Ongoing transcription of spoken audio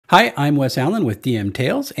Hi, I'm Wes Allen with DM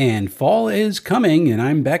Tales, and fall is coming, and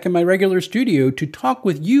I'm back in my regular studio to talk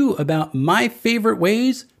with you about my favorite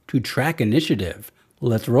ways to track initiative.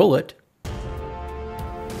 Let's roll it.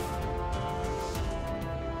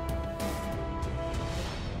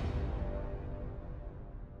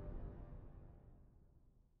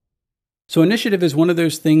 So initiative is one of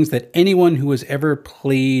those things that anyone who has ever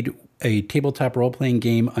played a tabletop role-playing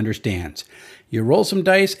game understands. You roll some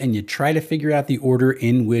dice and you try to figure out the order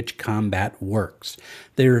in which combat works.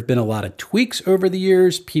 There have been a lot of tweaks over the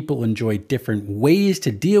years. People enjoy different ways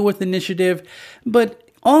to deal with initiative, but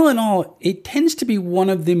all in all, it tends to be one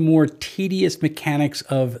of the more tedious mechanics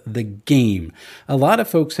of the game. A lot of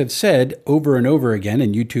folks have said over and over again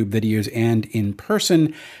in YouTube videos and in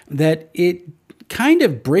person that it kind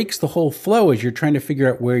of breaks the whole flow as you're trying to figure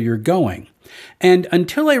out where you're going. And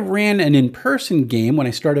until I ran an in-person game when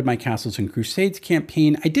I started my Castles and Crusades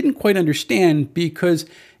campaign, I didn't quite understand, because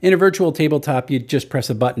in a virtual tabletop, you just press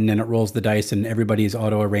a button and it rolls the dice and everybody is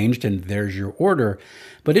auto-arranged and there's your order.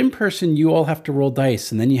 But in person, you all have to roll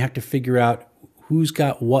dice and then you have to figure out who's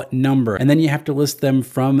got what number. And then you have to list them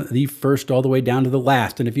from the first all the way down to the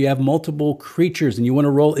last. And if you have multiple creatures and you want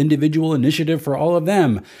to roll individual initiative for all of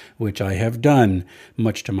them, which I have done,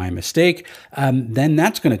 much to my mistake, then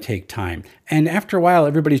that's going to take time. And after a while,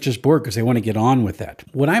 everybody's just bored because they want to get on with that.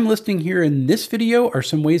 What I'm listing here in this video are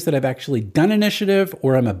some ways that I've actually done initiative,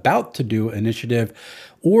 or I'm about to do initiative,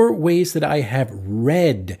 or ways that I have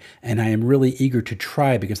read and I am really eager to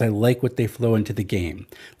try because I like what they flow into the game.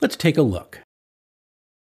 Let's take a look.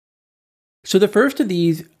 So the first of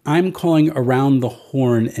these I'm calling Around the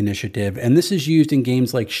Horn initiative, and this is used in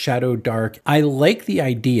games like Shadowdark. I like the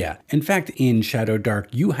idea. In fact, in Shadowdark,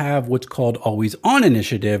 you have what's called Always On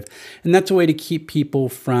initiative, and that's a way to keep people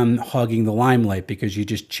from hogging the limelight, because you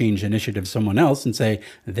just change initiative to someone else and say,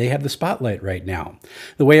 they have the spotlight right now.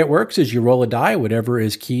 The way it works is you roll a die, whatever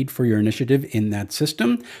is keyed for your initiative in that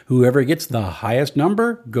system. Whoever gets the highest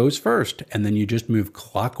number goes first, and then you just move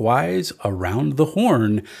clockwise around the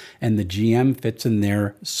horn, and the GM fits in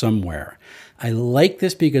there somewhere. I like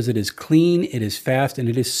this because it is clean, it is fast, and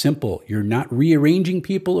it is simple. You're not rearranging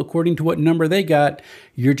people according to what number they got.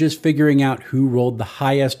 You're just figuring out who rolled the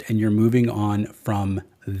highest, and you're moving on from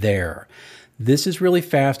there. This is really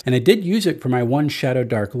fast, and I did use it for my one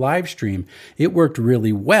Shadowdark live stream. It worked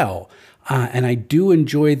really well. And I do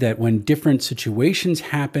enjoy that when different situations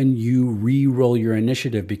happen, you re-roll your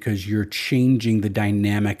initiative because you're changing the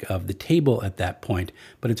dynamic of the table at that point,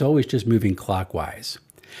 but it's always just moving clockwise.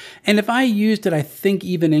 And if I used it, I think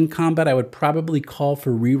even in combat, I would probably call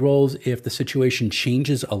for re-rolls if the situation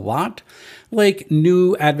changes a lot, like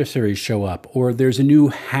new adversaries show up, or there's a new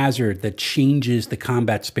hazard that changes the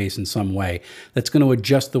combat space in some way that's going to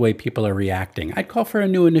adjust the way people are reacting. I'd call for a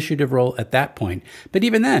new initiative roll at that point. But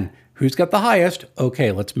even then, who's got the highest?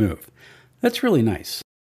 Okay, let's move. That's really nice.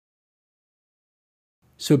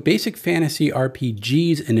 So Basic Fantasy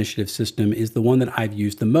RPG's initiative system is the one that I've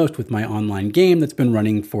used the most with my online game that's been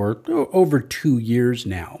running for over 2 years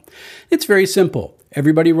now. It's very simple.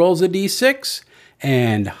 Everybody rolls a d6,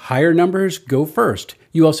 and higher numbers go first.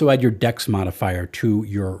 You also add your dex modifier to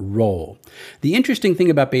your roll. The interesting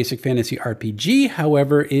thing about Basic Fantasy RPG,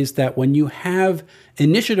 however, is that when you have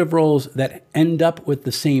initiative rolls that end up with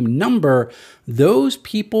the same number, those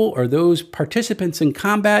people or those participants in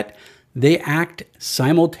combat, they act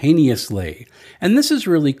simultaneously. And this is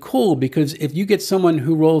really cool because if you get someone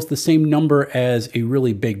who rolls the same number as a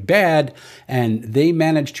really big bad and they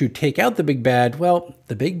manage to take out the big bad, well,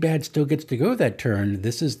 the big bad still gets to go that turn.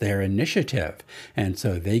 This is their initiative. And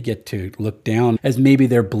so they get to look down as maybe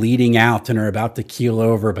they're bleeding out and are about to keel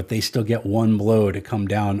over, but they still get one blow to come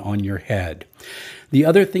down on your head. The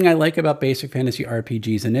other thing I like about Basic Fantasy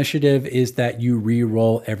RPG's initiative is that you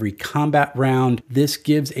re-roll every combat round. This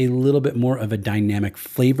gives a little bit more of a dynamic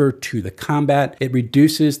flavor to the combat. It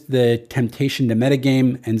reduces the temptation to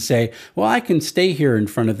metagame and say, well, I can stay here in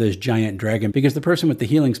front of this giant dragon because the person with the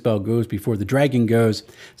healing spell goes before the dragon goes,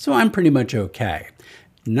 so I'm pretty much okay.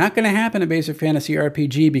 Not going to happen in Basic Fantasy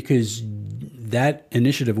RPG because that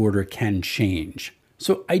initiative order can change.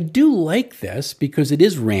 So I do like this because it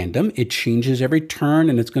is random, it changes every turn,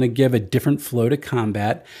 and it's going to give a different flow to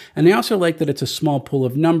combat. And I also like that it's a small pool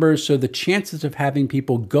of numbers, so the chances of having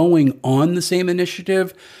people going on the same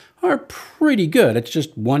initiative are pretty good. It's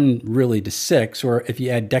just 1 really to 6, or if you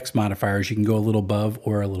add dex modifiers, you can go a little above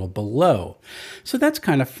or a little below. So that's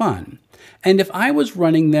kind of fun. And if I was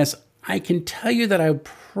running this, I can tell you that I would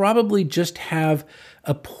probably just have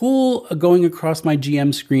a pool going across my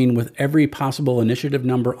GM screen with every possible initiative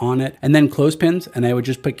number on it, and then clothespins, and I would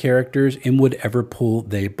just put characters in whatever pool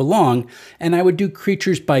they belong, and I would do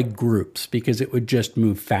creatures by groups because it would just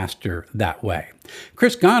move faster that way.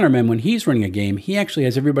 Chris Gonerman, when he's running a game, he actually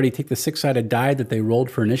has everybody take the 6-sided die that they rolled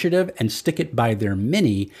for initiative and stick it by their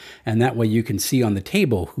mini, and that way you can see on the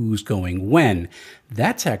table who's going when.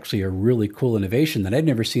 That's actually a really cool innovation that I've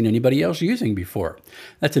never seen anybody else using before.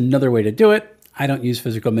 That's another way to do it. I don't use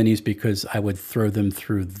physical minis because I would throw them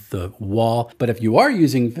through the wall. But if you are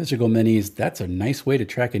using physical minis, that's a nice way to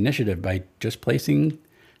track initiative by just placing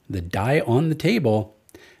the die on the table,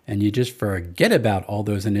 and you just forget about all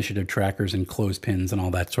those initiative trackers and clothespins and all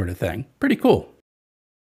that sort of thing. Pretty cool.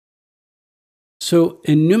 So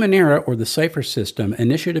in Numenera, or the Cypher system,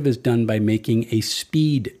 initiative is done by making a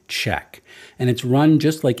speed check, and it's run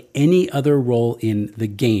just like any other roll in the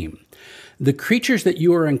game. The creatures that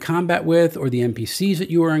you are in combat with, or the NPCs that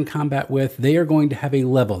you are in combat with, they are going to have a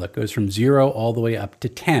level that goes from 0 all the way up to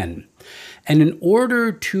 10. And in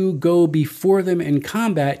order to go before them in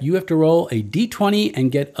combat, you have to roll a d20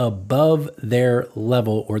 and get above their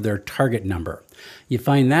level or their target number. You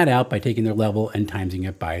find that out by taking their level and timesing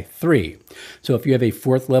it by 3. So if you have a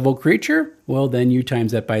 4th level creature, well, then you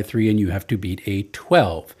times that by 3 and you have to beat a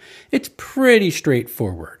 12. It's pretty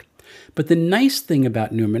straightforward. But the nice thing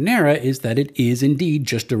about Numenera is that it is indeed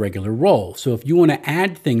just a regular roll. So if you want to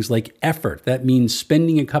add things like effort, that means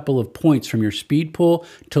spending a couple of points from your speed pool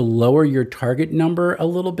to lower your target number a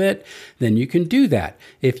little bit, then you can do that.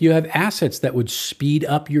 If you have assets that would speed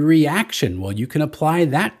up your reaction, well, you can apply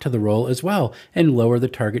that to the roll as well and lower the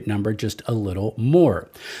target number just a little more.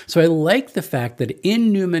 So I like the fact that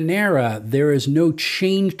in Numenera, there is no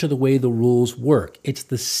change to the way the rules work. It's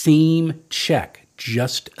the same check.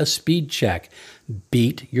 Just a speed check.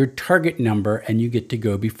 Beat your target number and you get to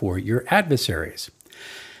go before your adversaries.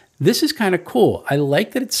 This is kind of cool. I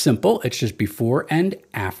like that it's simple. It's just before and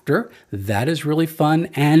after. That is really fun.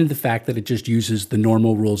 And the fact that it just uses the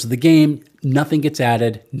normal rules of the game. Nothing gets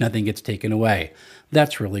added, nothing gets taken away.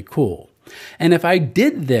 That's really cool. And if I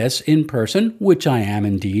did this in person, which I am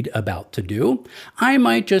indeed about to do, I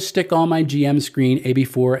might just stick on my GM screen a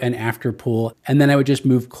before and after pool, and then I would just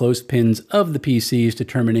move clothespins of the PCs,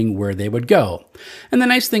 determining where they would go. And the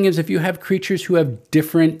nice thing is if you have creatures who have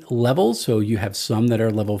different levels, so you have some that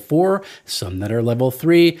are level 4, some that are level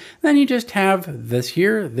 3, then you just have this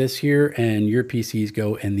here, and your PCs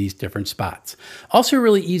go in these different spots. Also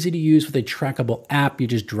really easy to use with a trackable app. You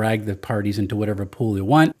just drag the parties into whatever pool you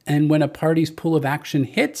want, and when a party's pool of action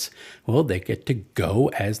hits, well, they get to go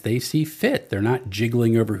as they see fit. They're not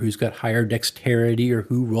jiggling over who's got higher dexterity or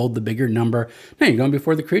who rolled the bigger number. No, you're going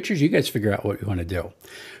before the creatures. You guys figure out what you want to do.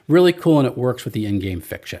 Really cool, and it works with the in-game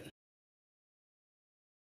fiction.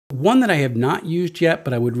 One that I have not used yet,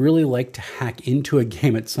 but I would really like to hack into a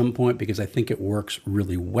game at some point because I think it works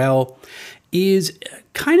really well, is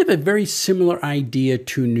kind of a very similar idea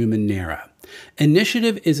to Numenera.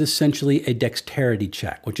 Initiative is essentially a dexterity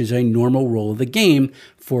check, which is a normal roll of the game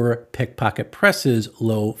for Pickpocket Press's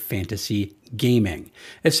low fantasy gaming.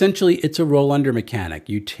 Essentially, it's a roll under mechanic.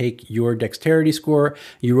 You take your dexterity score,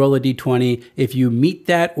 you roll a d20. If you meet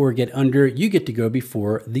that or get under, you get to go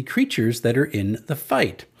before the creatures that are in the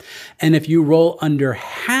fight. And if you roll under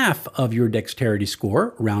half of your dexterity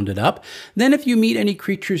score, rounded up, then if you meet any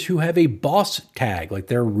creatures who have a boss tag, like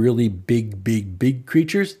they're really big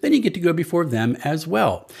creatures, then you get to go before them as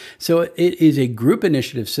well. So it is a group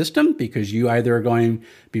initiative system because you either are going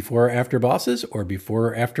before or after bosses or before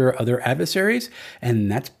or after other adversaries,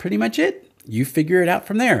 and that's pretty much it. You figure it out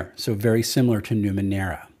from there. So very similar to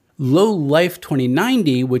Numenera. Lowlife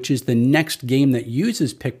 2090, which is the next game that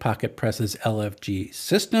uses Pickpocket Press's LFG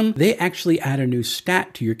system, they actually add a new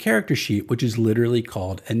stat to your character sheet, which is literally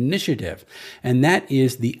called initiative. And that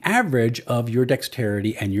is the average of your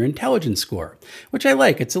dexterity and your intelligence score, which I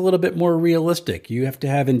like. It's a little bit more realistic. You have to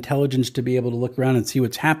have intelligence to be able to look around and see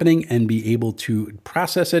what's happening and be able to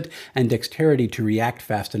process it, and dexterity to react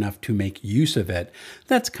fast enough to make use of it.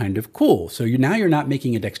 That's kind of cool. So now you're not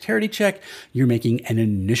making a dexterity check, you're making an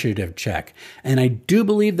initiative check. And I do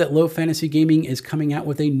believe that Low Fantasy Gaming is coming out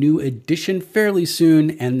with a new edition fairly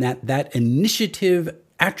soon, and that initiative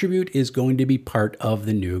attribute is going to be part of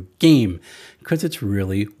the new game because it's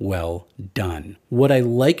really well done. What I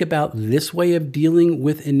like about this way of dealing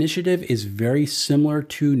with initiative is very similar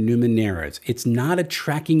to Numenera's. It's not a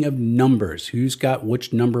tracking of numbers. Who's got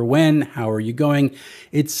which number when? How are you going?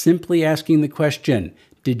 It's simply asking the question,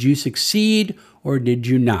 did you succeed or did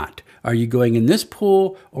you not? Are you going in this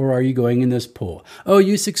pool or are you going in this pool? Oh,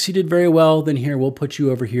 you succeeded very well. Then here, we'll put you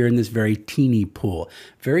over here in this very teeny pool.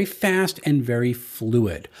 Very fast and very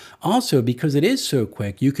fluid. Also, because it is so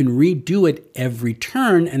quick, you can redo it every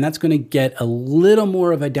turn, and that's going to get a little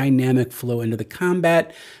more of a dynamic flow into the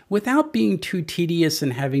combat without being too tedious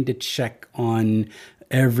and having to check on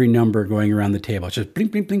every number going around the table. It's just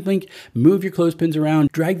blink, blink, blink, blink, move your clothespins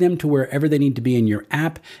around, drag them to wherever they need to be in your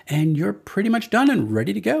app, and you're pretty much done and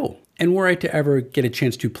ready to go. And were I to ever get a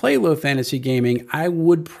chance to play low fantasy gaming, I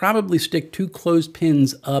would probably stick 2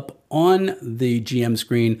 clothespins up on the GM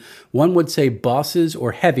screen. One would say bosses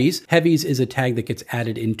or heavies. Heavies is a tag that gets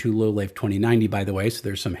added into Lowlife 2090, by the way, so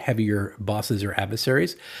there's some heavier bosses or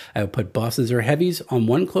adversaries. I would put bosses or heavies on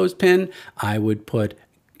one clothespin. I would put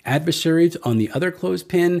adversaries on the other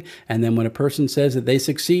clothespin, and then when a person says that they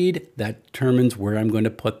succeed, that determines where I'm going to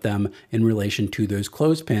put them in relation to those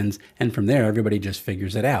clothespins, and from there everybody just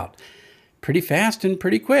figures it out. Pretty fast and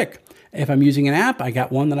pretty quick. If I'm using an app, I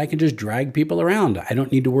got one that I can just drag people around. I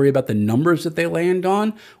don't need to worry about the numbers that they land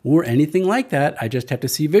on or anything like that. I just have to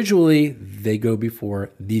see visually they go before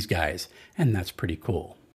these guys, and that's pretty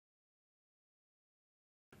cool.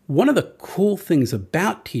 One of the cool things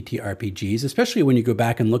about TTRPGs, especially when you go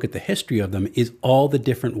back and look at the history of them, is all the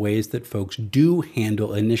different ways that folks do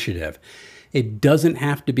handle initiative. It doesn't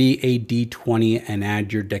have to be a D20 and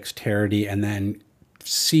add your dexterity and then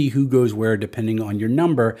see who goes where depending on your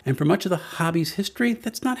number. And for much of the hobby's history,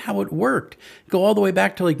 that's not how it worked. Go all the way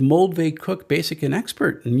back to like Moldvay, Cook, Basic, and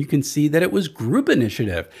Expert, and you can see that it was group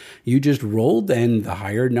initiative. You just rolled, and the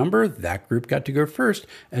higher number, that group got to go first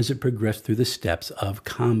as it progressed through the steps of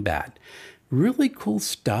combat. Really cool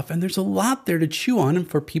stuff, and there's a lot there to chew on and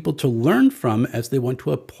for people to learn from as they want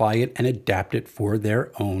to apply it and adapt it for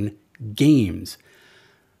their own games.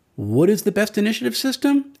 What is the best initiative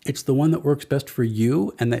system? It's the one that works best for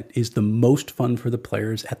you and that is the most fun for the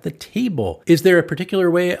players at the table. Is there a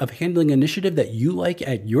particular way of handling initiative that you like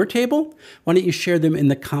at your table? Why don't you share them in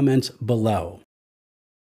the comments below?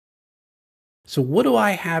 So what do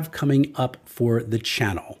I have coming up for the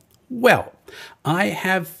channel? Well, I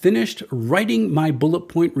have finished writing my bullet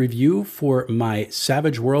point review for my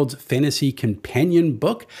Savage Worlds Fantasy Companion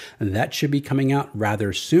book. That should be coming out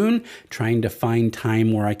rather soon. Trying to find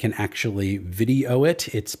time where I can actually video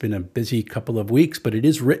it. It's been a busy couple of weeks, but it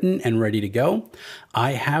is written and ready to go.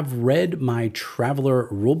 I have read my Traveler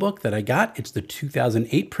rulebook that I got. It's the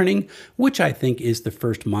 2008 printing, which I think is the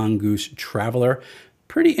first Mongoose Traveler.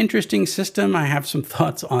 Pretty interesting system. I have some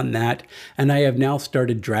thoughts on that. And I have now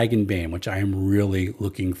started Dragonbane, which I am really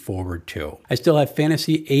looking forward to. I still have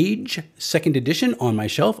Fantasy Age 2nd edition on my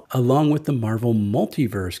shelf, along with the Marvel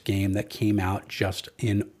Multiverse game that came out just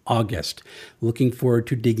in August. Looking forward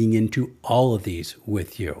to digging into all of these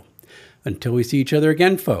with you. Until we see each other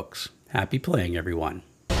again, folks, happy playing, everyone.